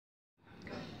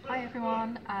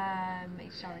everyone,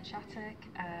 it's Sharon Shattock,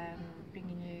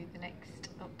 bringing you the next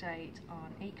update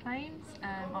on e-claims.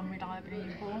 I'm reliably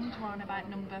informed. We're on about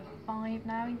number 5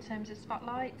 now in terms of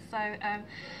spotlight, so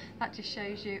that just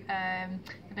shows you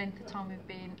the length of time we've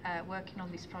been working on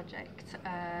this project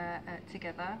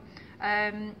together.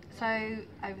 So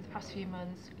over the past few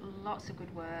months, lots of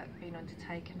good work being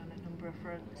undertaken on a number of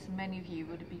fronts. Many of you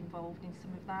would have been involved in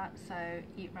some of that, so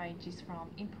it ranges from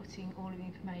inputting all of the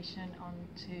information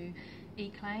onto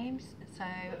e-claims. So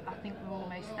I think we're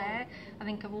almost there. I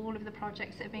think of all of the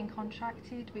projects that have been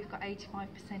contracted, we've got 85%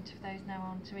 of those now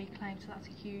onto e-claims, so that's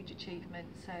a huge achievement,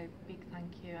 so big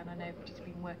thank you. And I know everybody's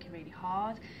been working really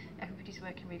hard. Everybody's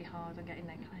working really hard on getting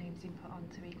their claims input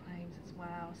onto e-claims as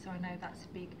well, so I know that's a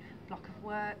big block of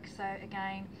work. So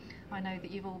again, I know that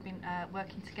you've all been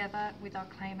working together with our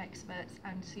claim experts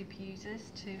and super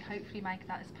users to hopefully make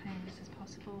that as painless as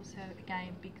possible, so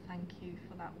again, big thank you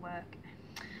for that work.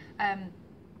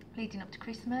 Leading up to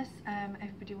Christmas,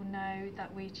 everybody will know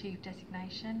that we achieved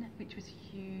designation, which was a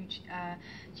huge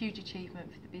achievement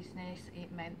for the business.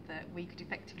 It meant that we could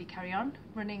effectively carry on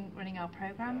running our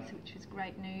programs, which was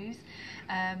great news.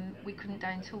 We couldn't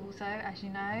down tools though, as you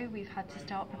know. We've had to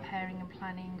start preparing and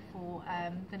planning for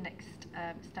the next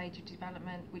stage of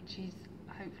development, which is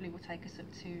hopefully will take us up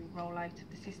to roll out of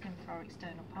the system for our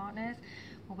external partners.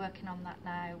 We're working on that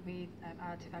now with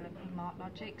our developer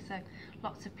MarkLogic, so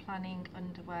lots of planning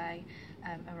underway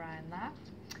around that.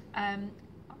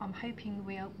 I'm hoping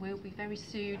we'll be very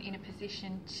soon in a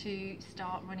position to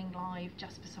start running live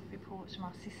Jaspersoft reports from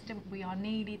our system. We are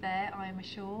nearly there, I am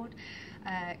assured.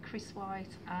 Chris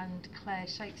White and Claire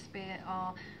Shakespeare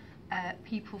are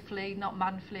peoplefully, not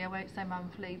manfully, I won't say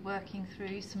manfully, working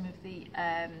through some of the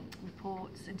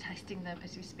reports and testing them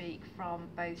as we speak from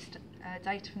both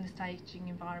data from the staging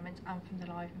environment and from the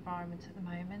live environment at the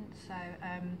moment. So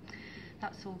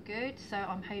that's all good. So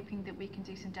I'm hoping that we can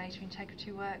do some data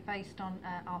integrity work based on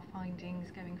our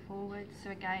findings going forward.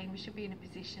 So again, we should be in a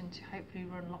position to hopefully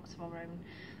run lots of our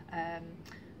own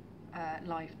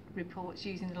live reports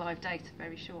using the live data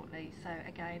very shortly. So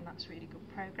again, that's really good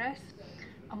progress.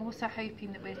 I'm also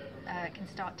hoping that we can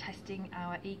start testing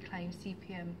our e-claim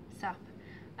CPM SAP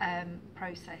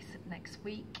process next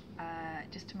week,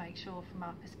 just to make sure from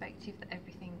our perspective that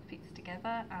everything fits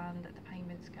together and that the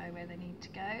payments go where they need to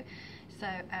go. So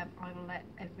I will let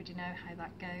everybody know how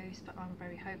that goes, but I'm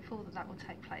very hopeful that that will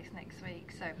take place next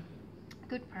week. So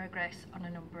good progress on a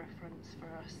number of fronts for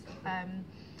us. A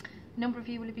number of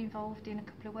you will have been involved in a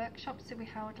couple of workshops that we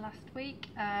held last week.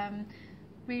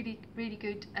 Really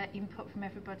good input from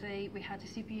everybody. We had a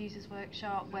super users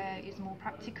workshop where it's more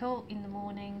practical in the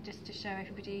morning, just to show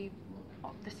everybody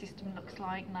what the system looks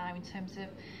like now in terms of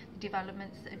the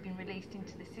developments that have been released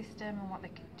into the system and what they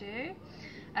could do.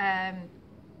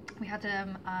 We had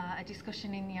a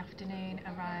discussion in the afternoon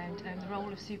around the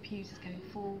role of super users going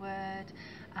forward,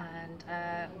 and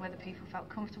whether people felt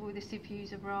comfortable with the super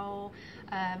user role.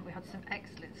 We had some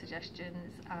excellent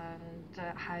suggestions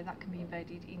and how that can be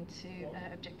embedded into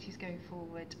objectives going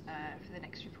forward for the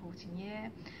next reporting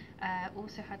year.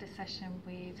 Also had a session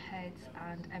with heads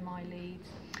and MI leads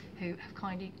who have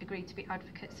kindly agreed to be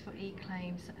advocates for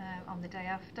e-claims on the day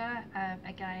after.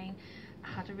 Again,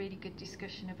 had a really good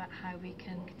discussion about how we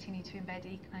can continue to embed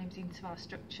e-claims into our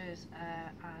structures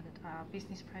and our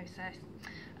business process.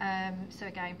 So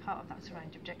again, part of that's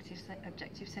around objective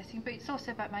setting, but it's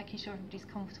also about making sure everybody's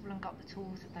comfortable and got the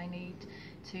tools that they need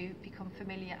to become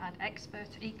familiar and expert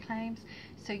at e-claims.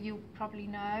 So you'll probably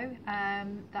know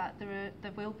that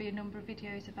there will be a number of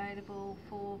videos available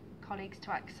for colleagues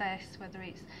to access, whether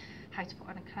it's how to put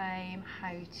on a claim,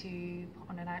 how to put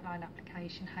on an outline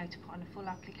application, how to put on a full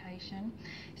application.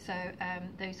 So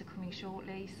those are coming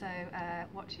shortly, so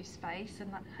watch this space,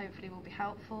 and that hopefully will be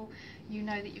helpful. You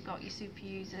know that you've got your super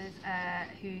users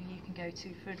who you can go to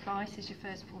for advice as your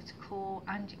first port of call,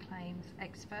 and your claims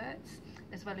experts,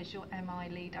 as well as your MI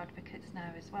lead advocates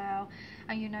now as well.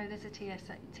 And you know there's a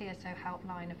TSO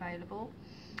helpline available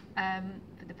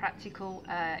for the practical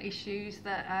issues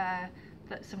that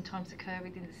sometimes occur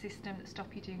within the system that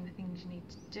stop you doing the things you need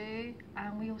to do.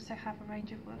 And we also have a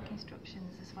range of work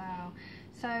instructions as well.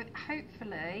 So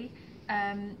hopefully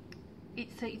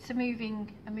it's a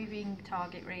moving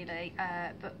target really,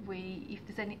 but if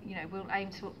there's any, we'll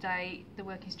aim to update the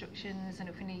work instructions, and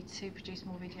if we need to produce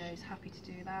more videos, happy to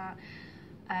do that.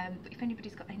 But if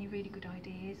anybody's got any really good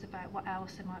ideas about what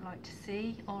else they might like to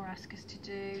see or ask us to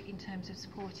do in terms of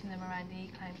supporting them around the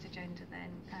e-claims agenda, then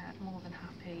more than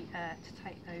happy to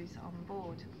take those on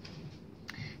board.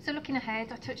 So looking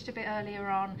ahead, I touched a bit earlier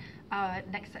on our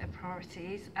next set of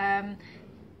priorities.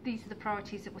 These are the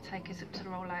priorities that will take us up to the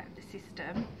rollout of the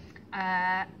system.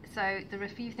 So there are a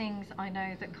few things I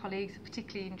know that colleagues are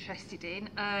particularly interested in.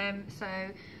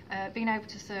 Being able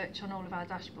to search on all of our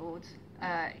dashboards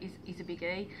is a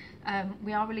biggie.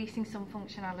 We are releasing some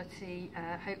functionality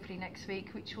hopefully next week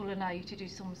which will allow you to do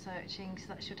some searching, so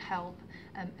that should help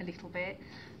a little bit.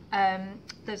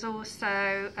 There's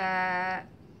also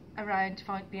around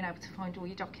being able to find all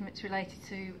your documents related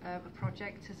to a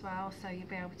project as well, so you'll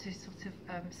be able to sort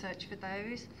of search for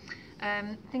those.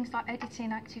 Things like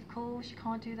editing active calls, you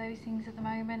can't do those things at the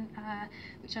moment,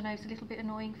 which I know is a little bit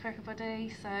annoying for everybody,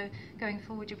 so going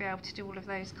forward you'll be able to do all of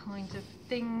those kinds of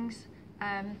things.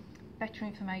 Better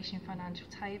information in financial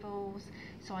tables,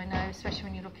 so I know especially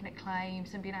when you're looking at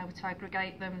claims and being able to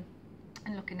aggregate them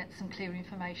and looking at some clear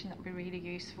information, that would be really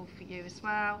useful for you as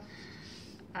well.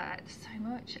 There's so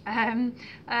much.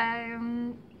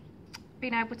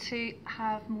 Being able to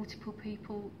have multiple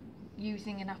people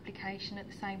using an application at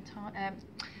the same time,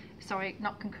 sorry,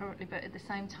 not concurrently but at the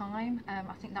same time.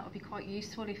 I think that would be quite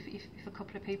useful if a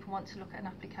couple of people want to look at an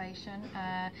application,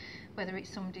 whether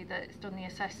it's somebody that's done the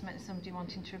assessment and somebody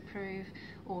wanting to approve,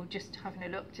 or just having a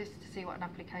look just to see what an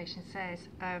application says.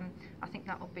 I think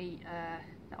that will be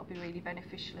really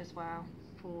beneficial as well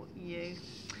for you.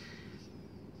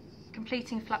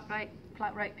 Completing flat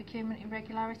rate procurement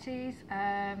irregularities.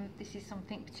 This is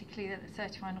something particularly that the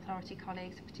certifying authority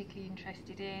colleagues are particularly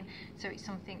interested in, so it's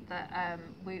something that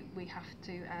we have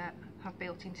to have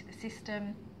built into the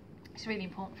system. It's really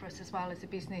important for us as well as a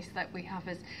business that we have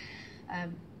as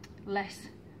less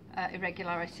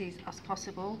irregularities as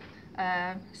possible,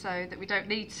 so that we don't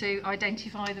need to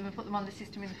identify them and put them on the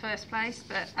system in the first place,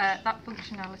 but that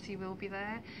functionality will be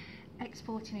there.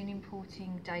 Exporting and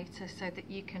importing data so that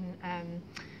you can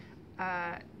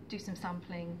do some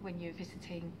sampling when you're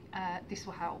visiting. This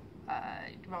will help,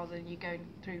 rather than you going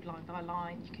through line by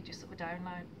line, you can just sort of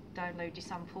download your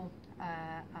sample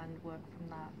and work from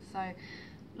that.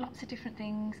 So lots of different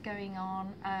things going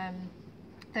on.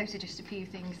 Those are just a few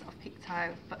things that I've picked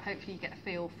out, but hopefully you get a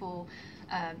feel for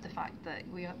the fact that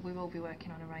we will be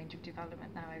working on a range of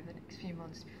development now over the next few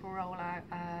months before rollout,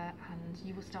 and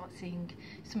you will start seeing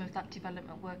some of that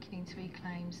development working into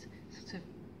e-claims sort of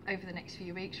over the next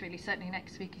few weeks really. Certainly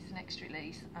next week is the next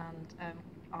release, and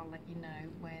I'll let you know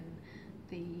when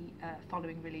the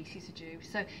following releases are due.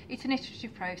 So it's an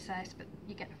iterative process, but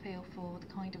you get a feel for the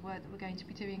kind of work that we're going to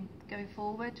be doing going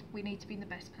forward. We need to be in the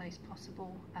best place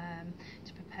possible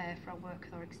to prepare for our work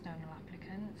with our external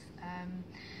applicants.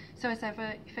 So as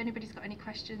ever, if anybody's got any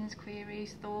questions,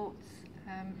 queries, thoughts,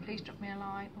 please drop me a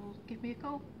line or give me a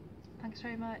call. Thanks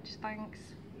very much. Thanks.